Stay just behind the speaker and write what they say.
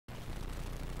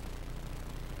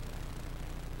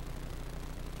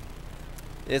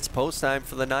It's post time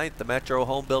for the 9th. The Metro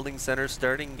Home Building Center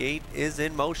starting gate is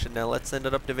in motion. Now let's send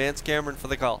it up to Vance Cameron for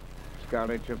the call.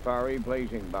 Scarlet Safari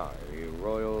blazing by.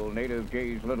 Royal Native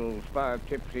Jay's Little Spark,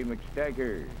 Tipsy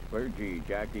McStaggers, Clergy,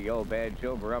 Jackie O, Bad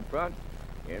Silver up front.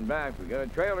 In back, we got a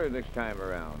trailer this time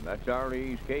around. That's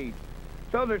RE's Kate.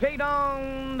 So there's 8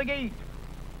 on the gate.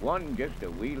 1 just a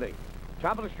wee late.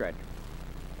 Top of the stretch.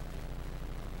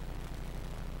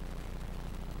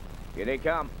 Here they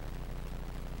come.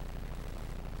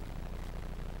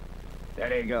 There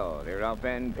they go. They're up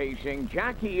and pacing.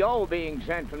 Jackie O being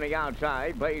sent from the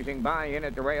outside, blazing by in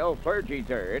at the rail. Clergy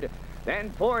third.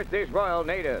 Then fourth is Royal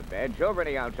Native. Edge over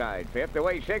the outside. Fifth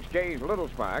away 6 Jay's Little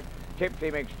Spark. Tipsy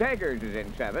McStaggers is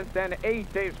in 7th. Then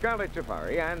 8th is Scarlet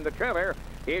Safari. And the trailer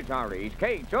is RE's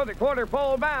Kate. So the quarter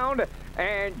pole bound.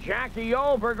 And Jackie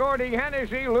O for Gordy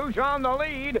Hennessy loose on the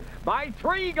lead by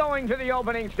 3 going to the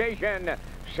opening station.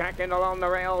 Second along the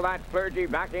rail, that's Clergy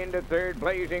back into third,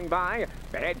 blazing by.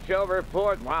 Bad Silver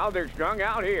fourth. Wow, they're strung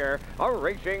out here.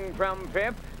 Racing from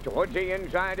 5th. Towards the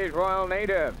inside is Royal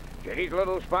Native. Jay's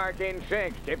Little Spark in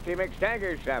 6th. Tipsy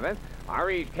McStaggers 7th.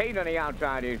 RE's Kate on the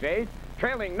outside is 8th.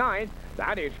 Trailing 9th,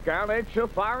 that is Scarlet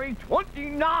Safari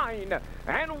 29.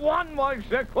 And 1 was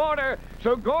the quarter.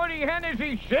 So Gordy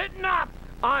Hennessy sitting up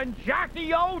on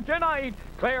Jackie O tonight.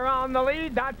 Clear on the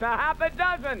lead. That's a half a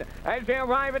dozen as they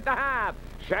arrive at the half.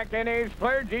 Second is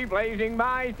Clergy, blazing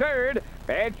by third.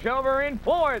 Bad Silver in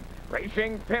 4th.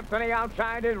 Racing 5th on the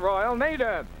outside is Royal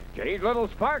Native. Jay's Little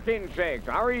Spark in 6th.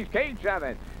 RE's Kate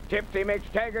 7th. Tipsy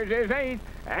McStaggers is 8th.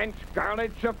 And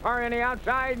Scarlet Safari on the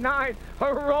outside 9th.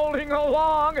 Rolling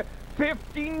along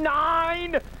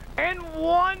 59. And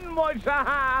 1 was the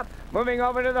half. Moving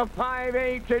over to the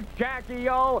 5/8 to Jackie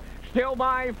O. Still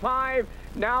by 5.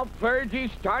 Now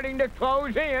Clergy starting to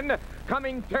close in.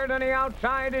 Coming third on the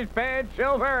outside is Bad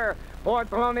Silver.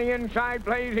 4th on the inside,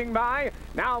 blazing by.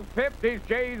 Now 5th is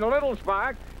Jay's Little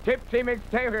Spark. Tipsy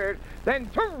McStaggers. Then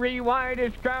 3 wide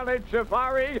is Scarlet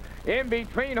Safari. In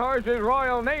between horses,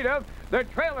 Royal Native. The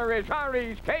trailer is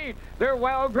RE's Kate. They're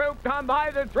well grouped on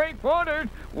by the 3/4.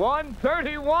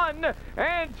 131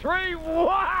 and 3.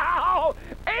 Wow!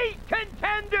 8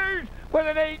 contenders with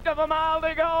an 1/8 of a mile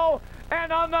to go.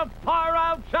 And on the far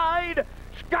outside,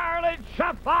 Scarlet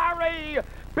Safari.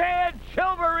 Bad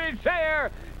Silver is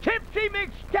there. Tipsy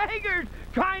McStaggers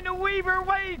trying to weave her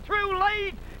way through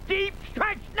late. Deep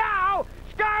stretch now.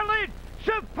 Scarlet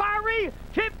Safari.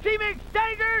 Tipsy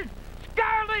McStaggers.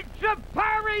 Scarlet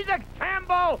Safari. The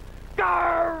Campbell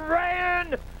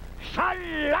Grand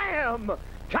Slam.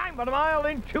 Time for the mile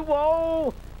in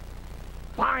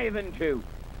 2:05 and 2.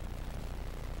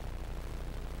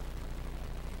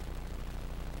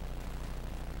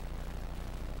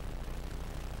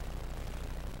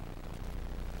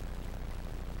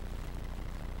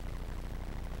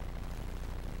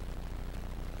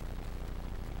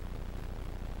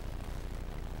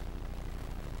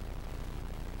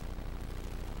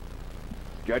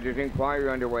 Judges' inquiry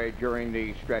underway during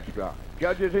the stretch drive.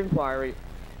 Judges' inquiry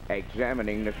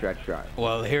examining the stretch drive.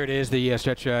 Well, here it is, the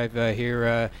stretch drive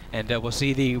here, and we'll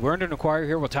see we're under an inquiry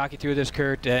here. We'll talk you through this,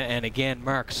 Kurt. And again,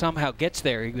 Mark somehow gets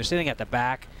there. He was sitting at the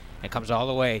back and comes all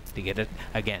the way to get it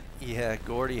again. Yeah,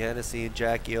 Gordy Hennessy and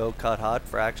Jackie O caught hot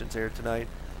fractions here tonight.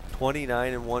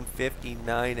 29 and 1,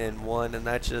 59 and 1, and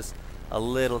that's just a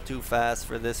little too fast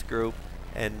for this group.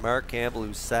 And Mark Campbell,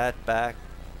 who sat back,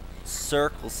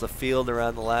 circles the field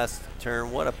around the last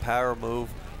turn. What a power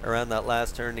move around that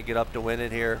last turn to get up to win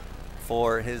it here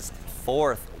for his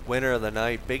 4th winner of the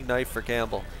night. Big night for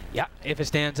Campbell. Yeah, if it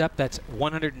stands up, that's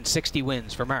 160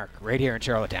 wins for Mark right here in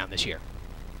Charlottetown this year.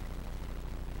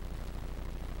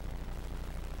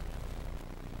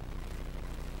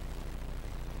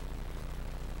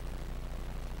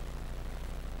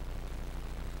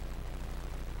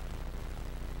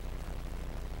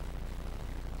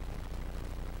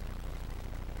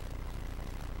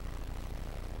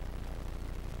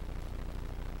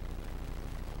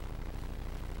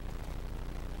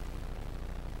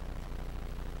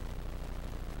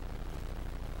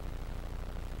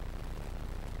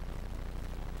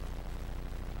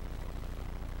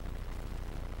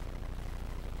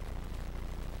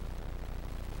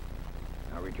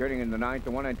 Returning in the 9th,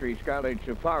 the 1 entry Scarlet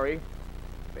Safari.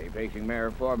 Bay facing mare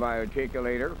 4 by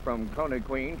Articulator from Kona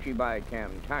Queen. She by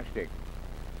Camtastic.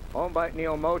 Owned by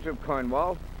Neil Mose of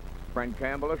Cornwall. Brent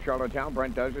Campbell of Charlottetown.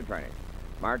 Brent does the training.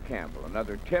 Mark Campbell,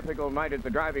 another typical night at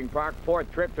the driving park.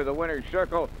 4th trip to the winner's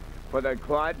circle for the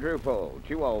quadruple.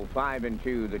 2:05 and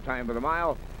 2, the time for the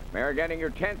mile. Mare getting your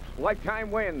 10th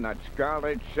lifetime win. That's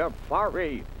Scarlet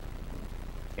Safari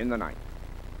in the 9th.